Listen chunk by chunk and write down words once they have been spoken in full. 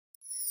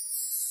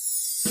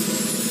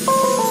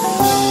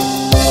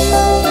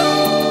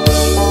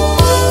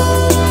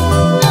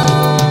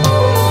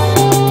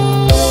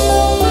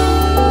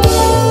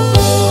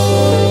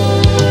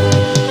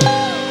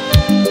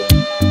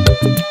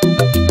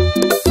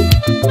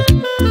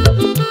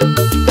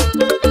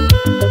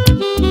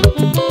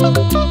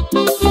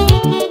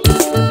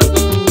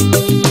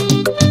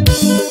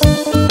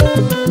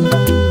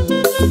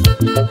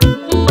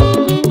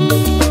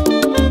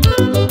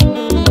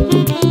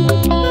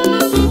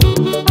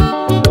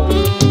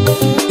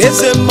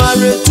eze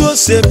mare tu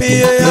semi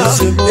ya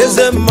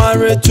eze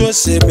mare tu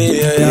semi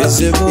ya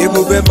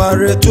ebube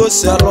mare tu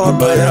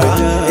saloba ya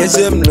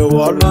eze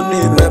mlowolo ni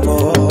memo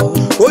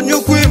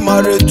onyukwu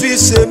mare tu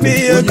semi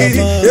ya gi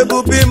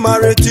ebube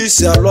mare tu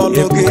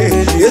salolo gi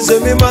eze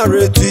mi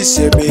mare tu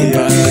semi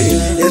ya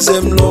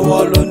eze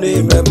mlowolo ni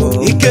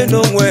memo ike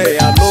no nwe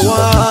ya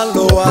lowa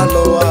lowa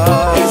lowa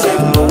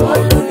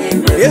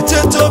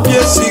echeto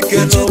biesike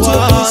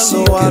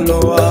lowa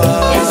lowa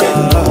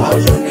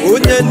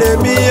onye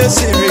na-eme ihe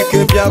siri ike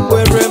bịa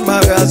kwere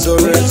magha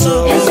zoro ezo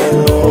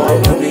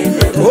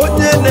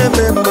onye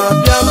na-eme mma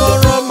bịa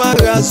lụrụ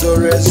magha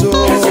zoro ezo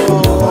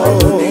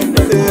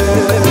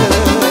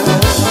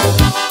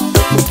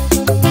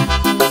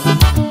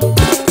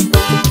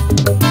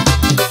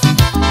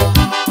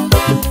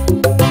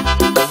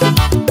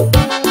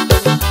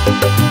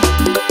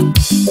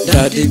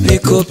Daddy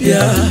biko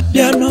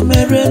bịa no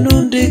mere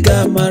nundi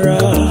gamara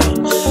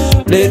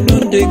le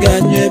nundi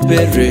ganye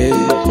bere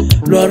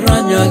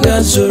loranya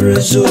ga zoro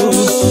ezo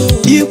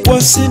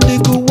yikwasi ndi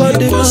kuwa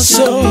dị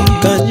nso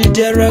kanyi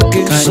dịara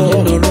gị nso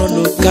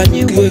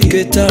kanyi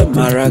kweketa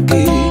mara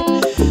gị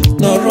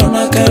nọrọ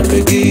n'aka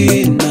nri gị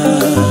na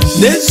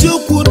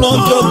n'eziokwu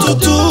n'ọdụ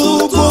ọtụtụ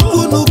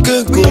okwu n'uke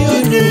nke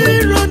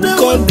iru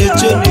ka ọ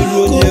na-eche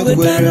n'iru onye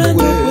kwere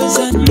ekwe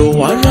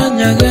n'ụwa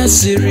anya ga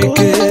siri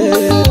ike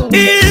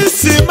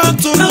isi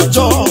matụrụ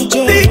ụjọ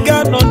dịga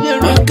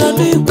nọnyere aka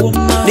n'ikwu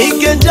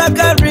n'ike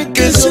njakịrị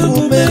kezi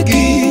omume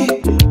gị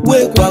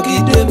wee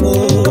kwagide m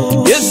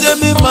eze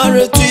mi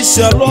mara etu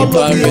isi alụ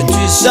ọlụ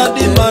gị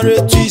dadi mara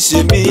etu isi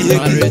eme ihe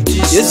gị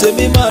eze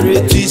mi mara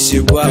etu isi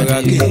bụ agha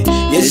gị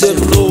eze m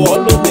lụwa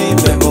ọlụ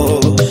n'ime m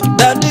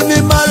dadi mi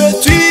mara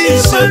etu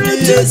isi eme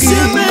ihe gị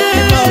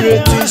mara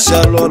etu isi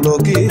alụ ọlụ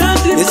gị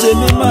eze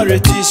mi mara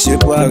etu isi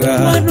bụ agha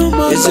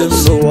eze m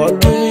lụwa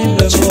ọlụ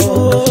n'ime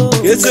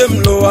m eze m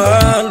lụwa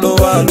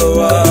lụwa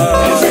lụwa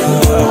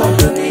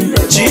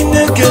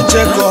Chineke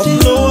Jacob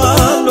lụwa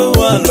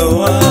lụwa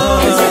lụwa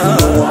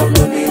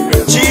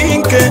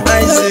Chineke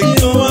Isaac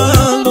lụwa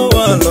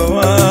lụwa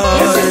lụwa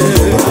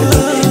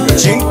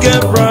Chineke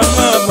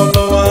Abraham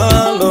lụwa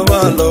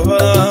lụwa lụwa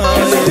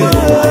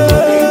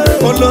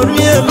olórí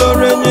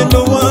elórenyi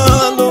lụwa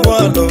lụwa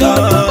lụwa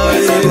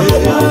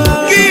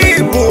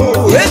gị bụ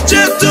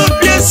eche tó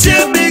biesie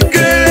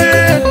m'ike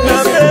na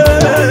me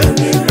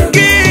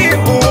gị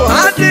bụ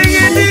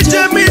adịghị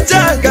n'ije mite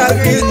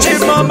agaghị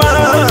chimama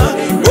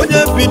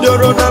onye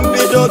bidoro na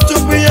mbido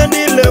tupu ihe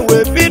niile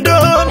wee bido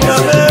na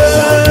me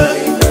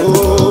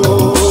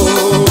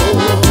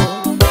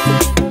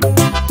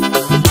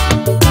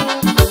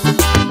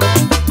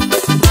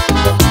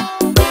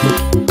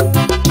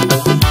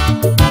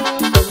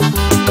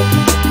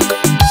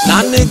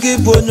Nani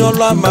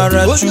bonyola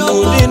mara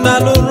chukwu di na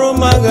lụrụ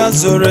magha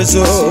zoro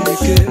ezo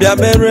bịa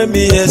mere m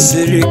ihe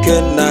siri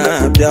ike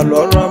na bịa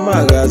lụrụ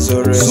magha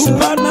zoro ezo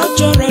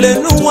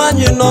lenu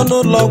nwanyị nọ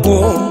n'ụlọgwụ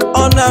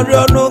ọ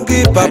na-arịọ ọnụ gị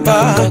papa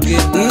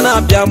nna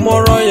bịa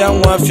mụrọ ya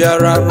nwa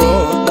fịara arụ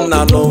nna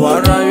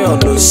n'ụwara ya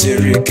ọnụ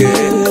siri ike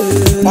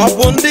ọ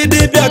bụ ndị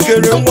dibịa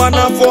kere nwa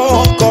n'afọ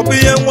ka ọ bụ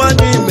ihe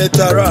nwanyị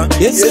metara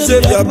eze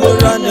bịa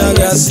bụrụ anya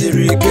ya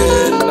siri ike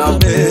na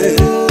mee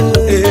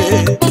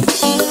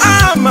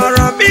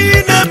amara m ihe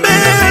na-eme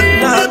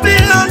na dị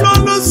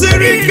n'ọnụ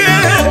siri ike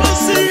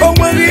o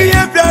nwere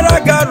ihe bịara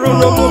garụ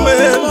n'omume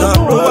na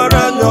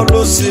rụwara anya ọnụ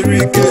siri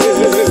ike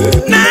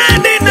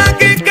naanị na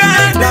gị ka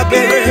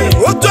dabere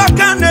otu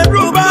aka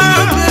na-eruba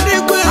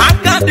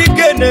aka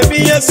dike na-eme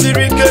ihe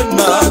siri ike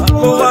na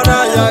rụwara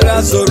anya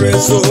ya zoro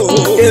ezo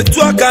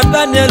etu aka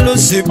Daniel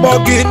si kpọ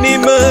gị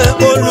n'ime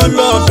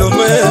olulu ọdụm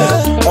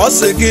ọ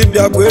sị gị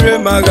bịa kwere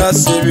magha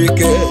siri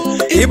ike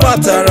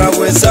ịbatara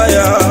weza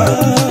ya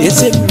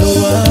eze m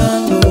lụwa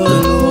lụwa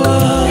lụwa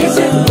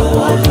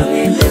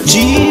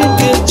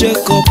Chike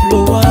Jacob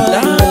lụwa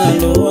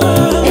lụwa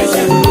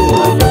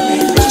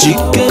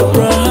Chike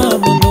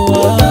Abraham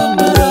lụwa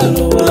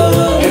lụwa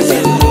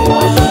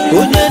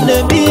onye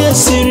na-eme ihe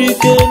siri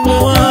ike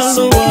lụwa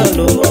lụwa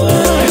lụwa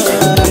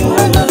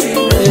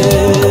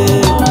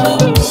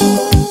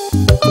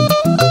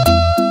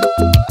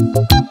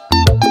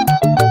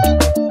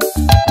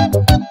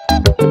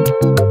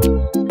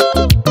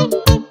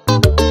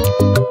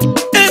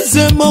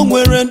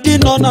nwere ndị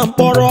nọ na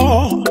mkpọrọ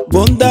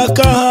bụ ndị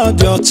aka ha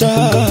dị ọcha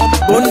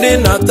bụ ndị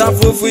na-ata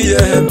afụfụ ihe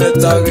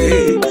emetaghị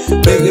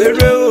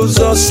meghere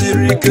ụzọ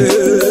siri ike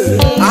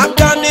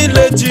aka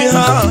niile ji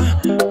ha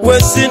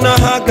wesi na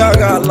ha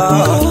gaghị ala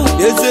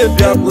eze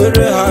bịa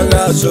kwere ha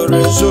gha zoro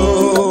ezo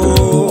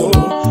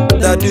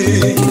dadi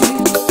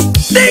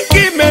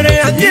dịka mere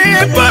ya nye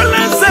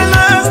bala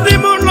selasti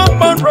m ụlọ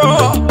mkpọrọ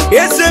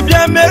eze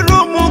bịa mere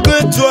ụmụ gị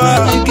etu a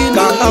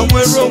ka ha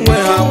nwere onwe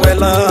ha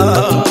nwela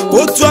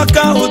otu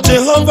aka ahụ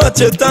Jehova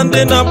cheta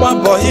ndị na-agba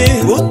mbọghị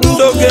ndị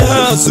oge ha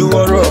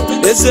zụwọrọ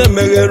eze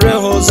meghere ha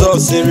ụzọ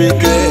siri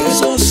ike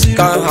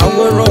ka ha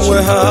nwere onwe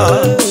ha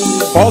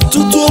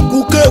ọtụtụ okwu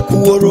ka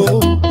ekwuworo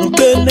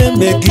nke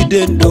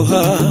na-emegide ndụ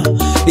ha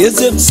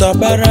eze m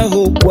sabara ha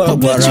okwu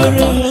agwara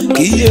ha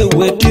ka ihe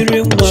wee dịrị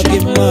nwa gị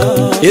mma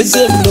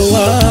eze m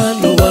lụwa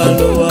lụwa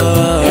loa.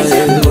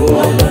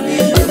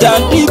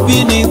 Daddy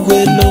bini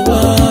gwe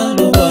loa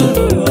loa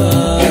loa.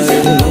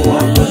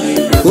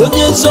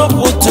 Onye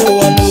zoputo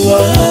wa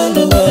loa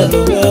loa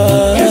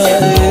loa.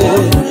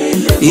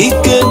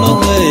 Ike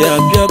nonge ya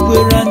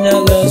biakwera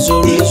nyaga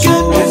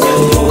zorezo.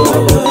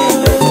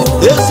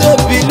 Eze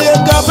bile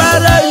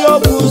kabara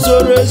yobu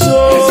zorezo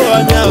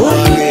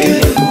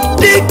anyamage.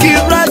 Diki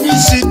ranyi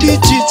sidi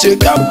chiche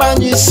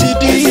kambanyi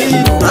sidi.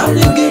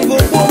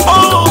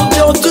 Oh,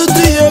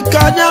 jotuti ye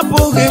kanya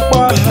bugi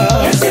paha.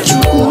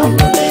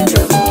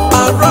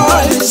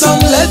 Arise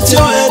and let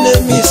your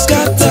enemies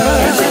scatter.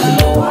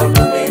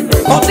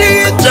 Odi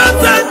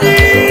jatani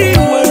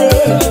were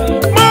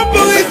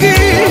mabugi.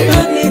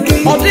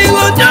 Odi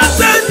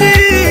jatani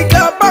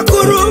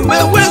kabakuru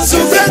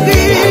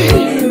mewesugani.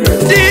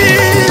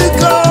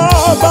 Dika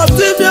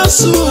batimya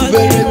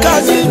subere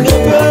kani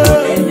nebe.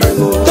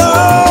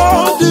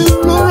 Tadi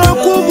nura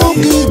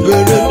kubugi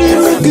bere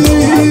nirugi.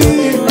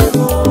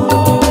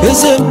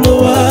 Eze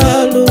mloa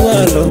loa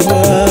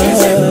loa.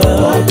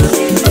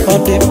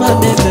 Odi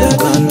mane me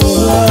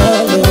loa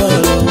loa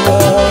loa.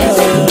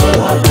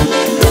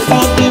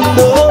 Odi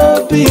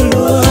mobi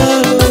loa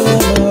loa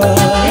loa.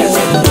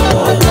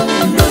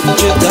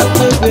 Cheta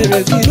kwebere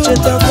ki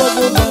cheta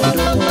kwabo mando.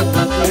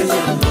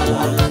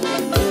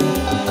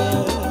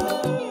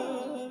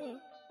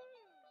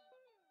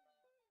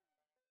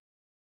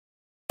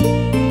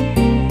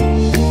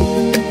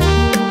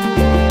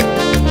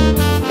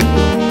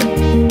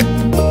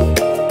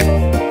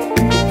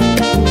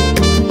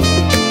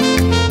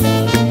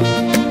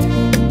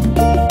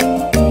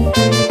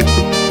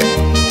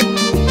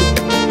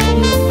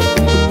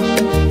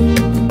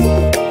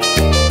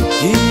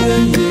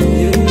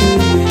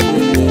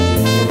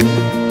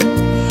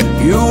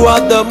 You are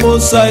the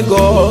Most High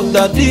God,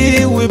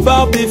 Daddy, we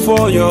bow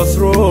before your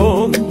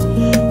throne.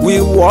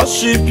 We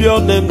worship your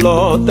name,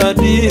 Lord,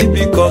 Daddy,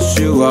 because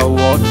you are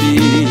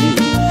worthy.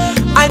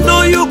 I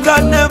know you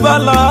can never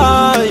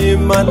lie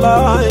in my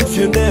life,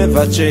 you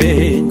never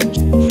change.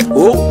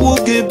 Okwu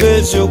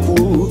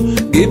gibezoku,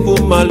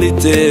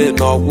 gibumalite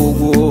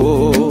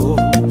nogugu.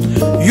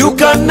 You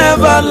can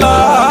never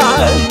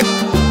lie,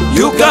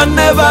 you can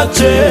never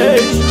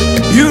change.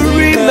 You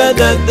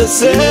remain the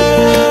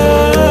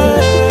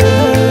same.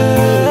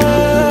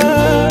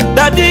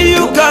 Daddy,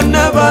 you can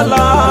never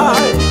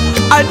lie.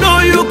 I know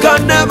you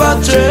can never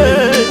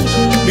change.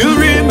 You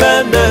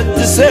remain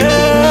the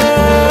same.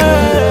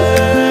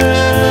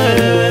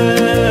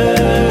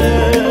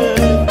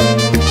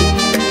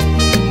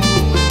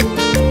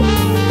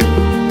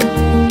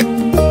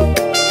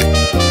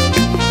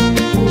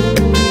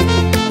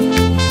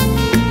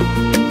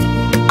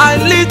 I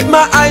lift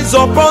my eyes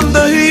upon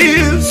the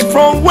hills,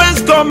 from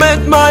whence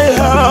cometh my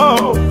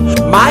help.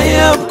 My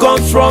help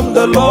comes from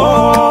the Lord.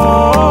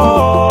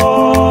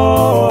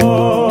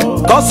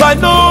 Cause I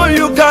know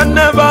you can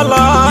never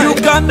lie. You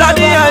can,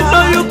 Daddy, I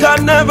know you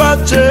can never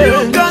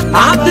change.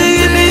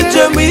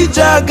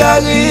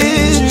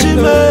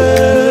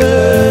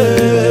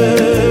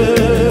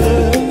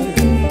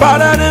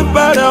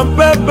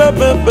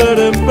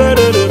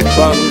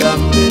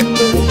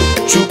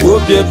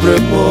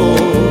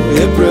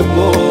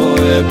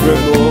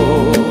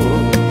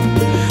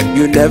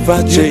 You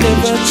never change,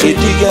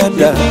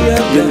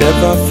 you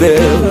never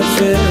fail.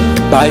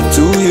 By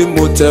two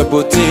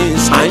immutable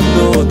things, I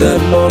know the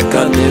Lord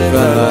can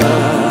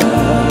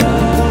never.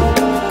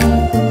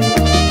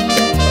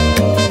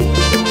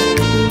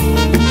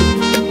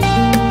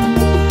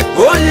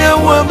 Onye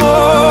wemo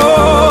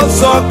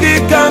soki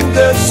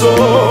kange so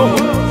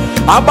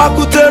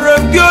abakutere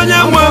mgi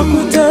onye wemo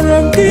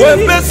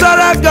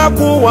wepesara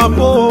gaku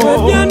wamo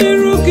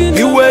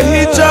iwe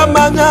hicha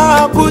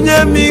manya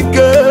bunye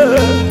mike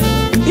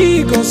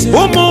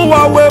umu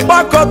wawe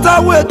bakota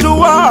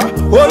wetuwa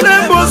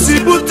olembo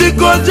sibuti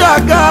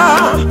kojaga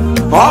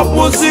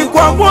opusi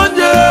kwa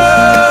mwonye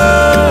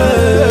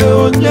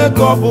onye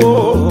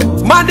kobo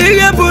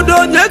maniye budo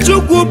onye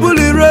chukwu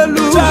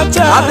bulirelu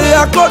adi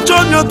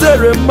akocho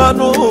nyotere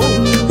manu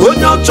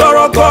onye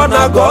choro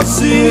kona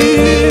gosi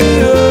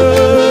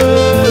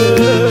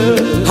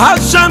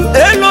Hashem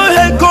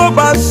Elohe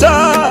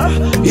Kobasa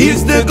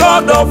is the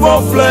God of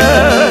all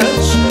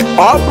flesh.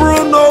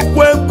 Obruno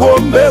Kwenko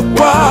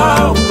Mekwa.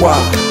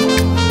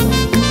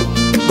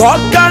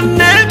 God can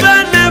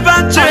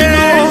never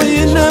change.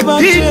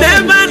 He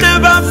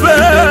never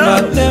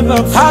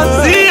fails.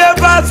 Has he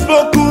ever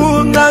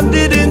spoken and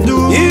didn't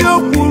do?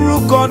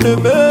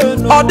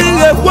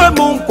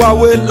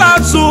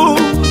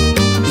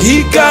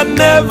 He can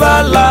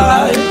never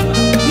lie.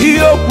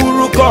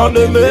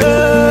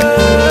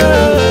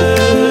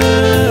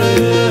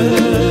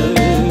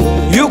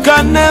 You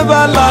can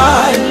never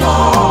lie.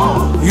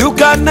 You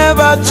can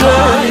never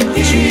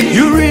change.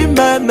 You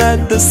remain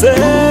at the same.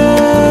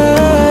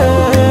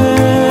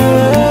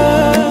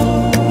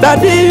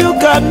 Daddy, you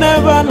can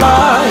never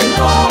lie.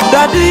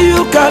 Daddy,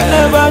 you can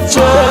never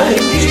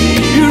change.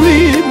 You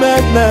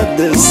remain at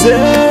the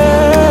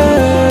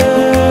same.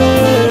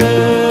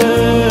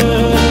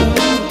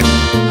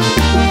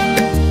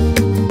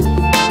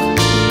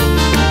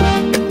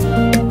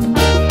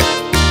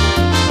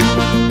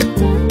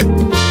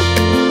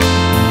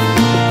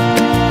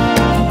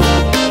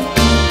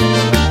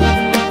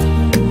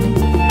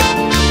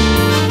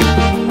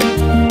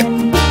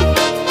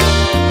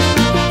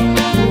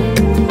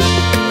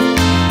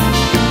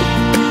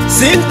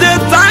 Since the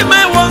time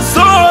I was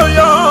so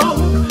young,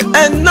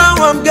 and now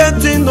I'm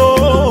getting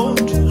old.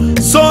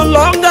 So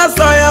long as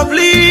I have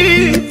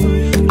lived,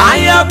 I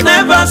have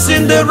never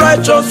seen the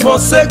righteous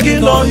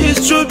forsaken or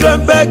his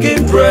children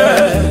begging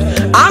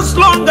bread. As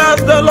long as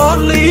the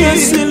Lord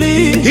lives,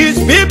 his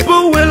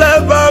people will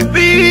ever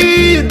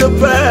be the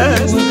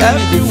best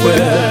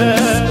everywhere.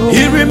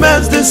 He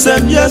remains the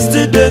same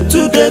yesterday,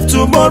 today,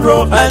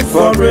 tomorrow, and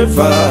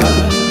forever.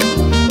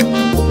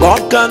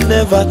 God can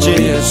never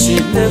change.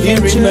 He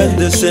remains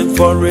the same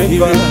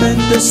forever.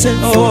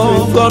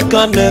 Oh, God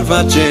can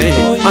never change.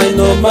 I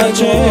know my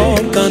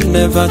God can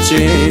never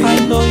change. I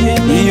know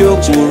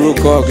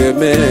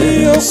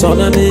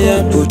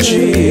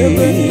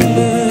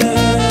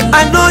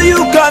you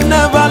can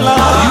never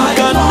lie. You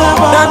can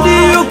never.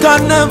 Daddy, you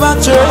can never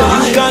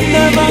change. You can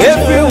never.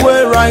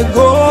 Everywhere I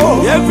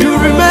go, you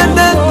remain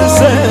the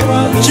same.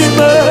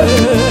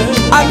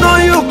 I know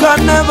you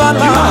can never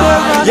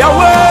lie.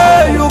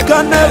 Yahweh, you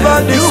can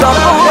never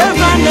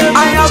disappoint.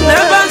 I have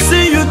never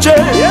seen you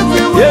change.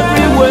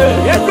 Everywhere,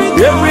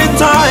 every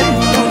time,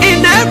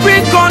 in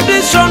every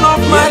condition of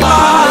my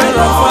life,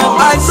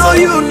 I know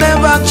you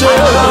never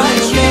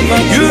change.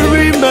 You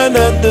remain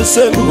the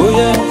same.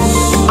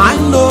 I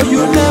know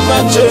you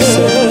never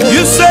change.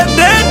 You said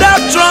they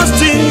that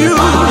trust in you,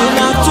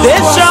 they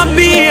shall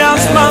be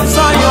as Mount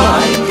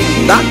Zion,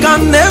 that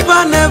can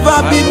never,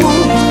 never be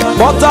moved,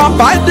 but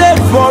abided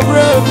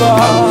forever.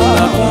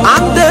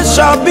 And they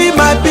shall be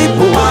my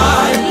people,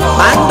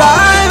 and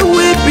I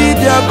will be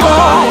their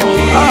God.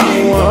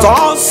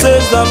 Thus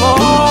says the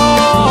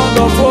Lord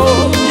of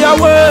hosts,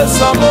 Yahweh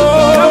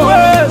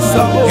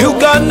Sabaoth. You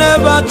can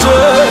never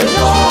change.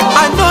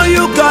 I know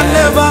you can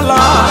never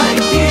lie.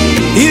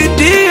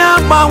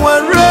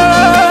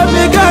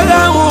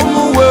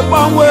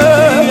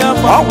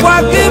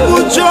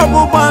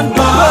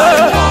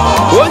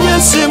 Onye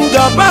sim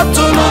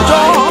gabatu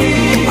n'ụjọ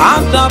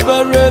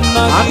adabere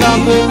na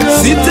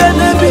site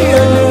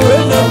n'ebighị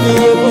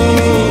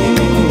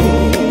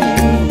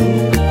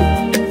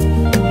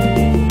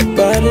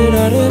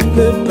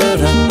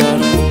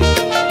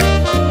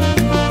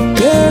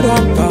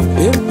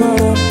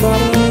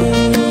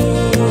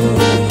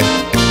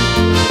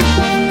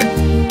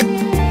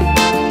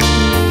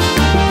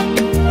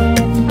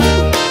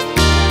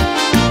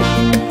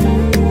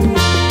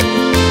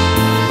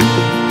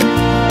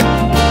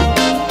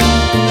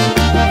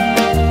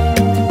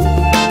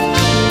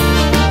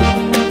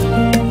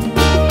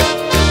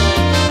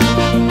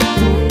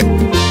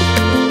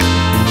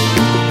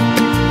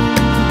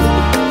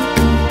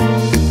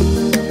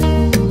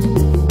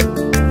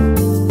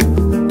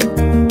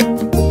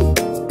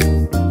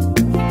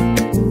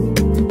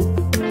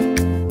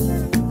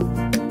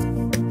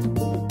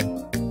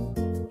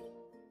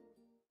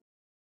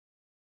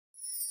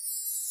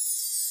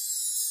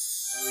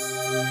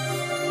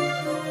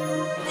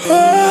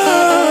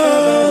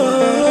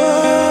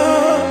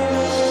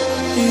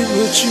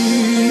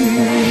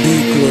be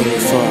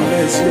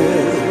glorified.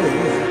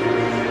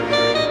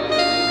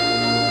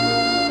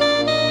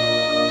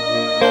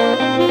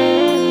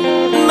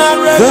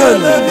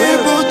 Then the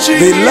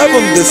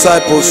 11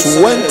 disciples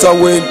went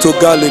away into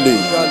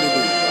Galilee,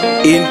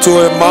 into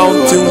a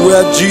mountain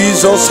where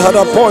Jesus had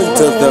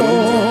appointed them.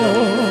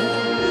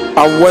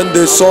 And when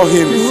they saw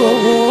him,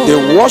 they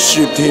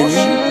worshipped him,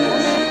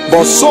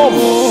 but some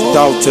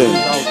doubted.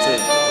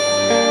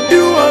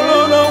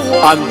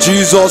 And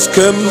Jesus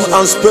came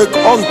and spake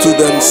unto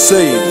them,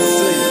 saying,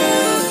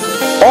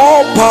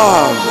 all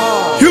power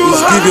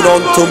is given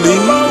unto me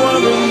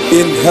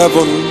in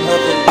heaven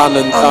and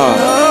in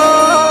earth.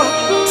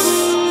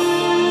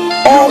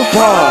 All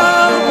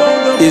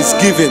power is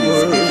given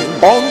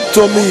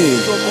unto me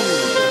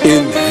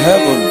in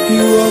heaven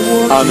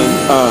and in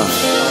earth.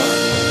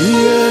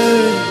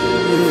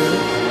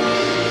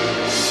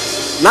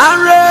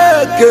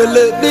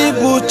 Narekele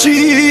nibuchi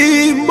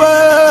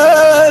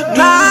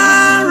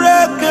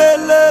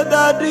narekele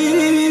dadi,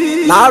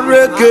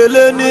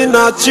 narekele ni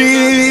nachi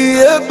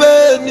ebe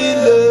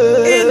nile,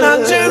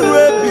 inachi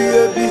rebi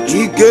ebi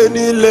ike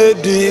nile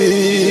di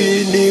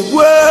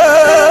nigwe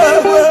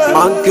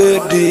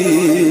mankedi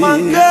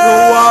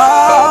wa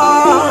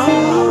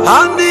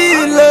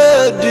anile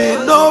di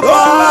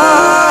noba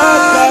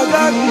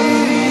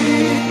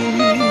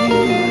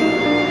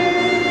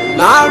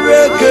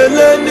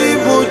narekele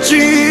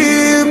nibuchi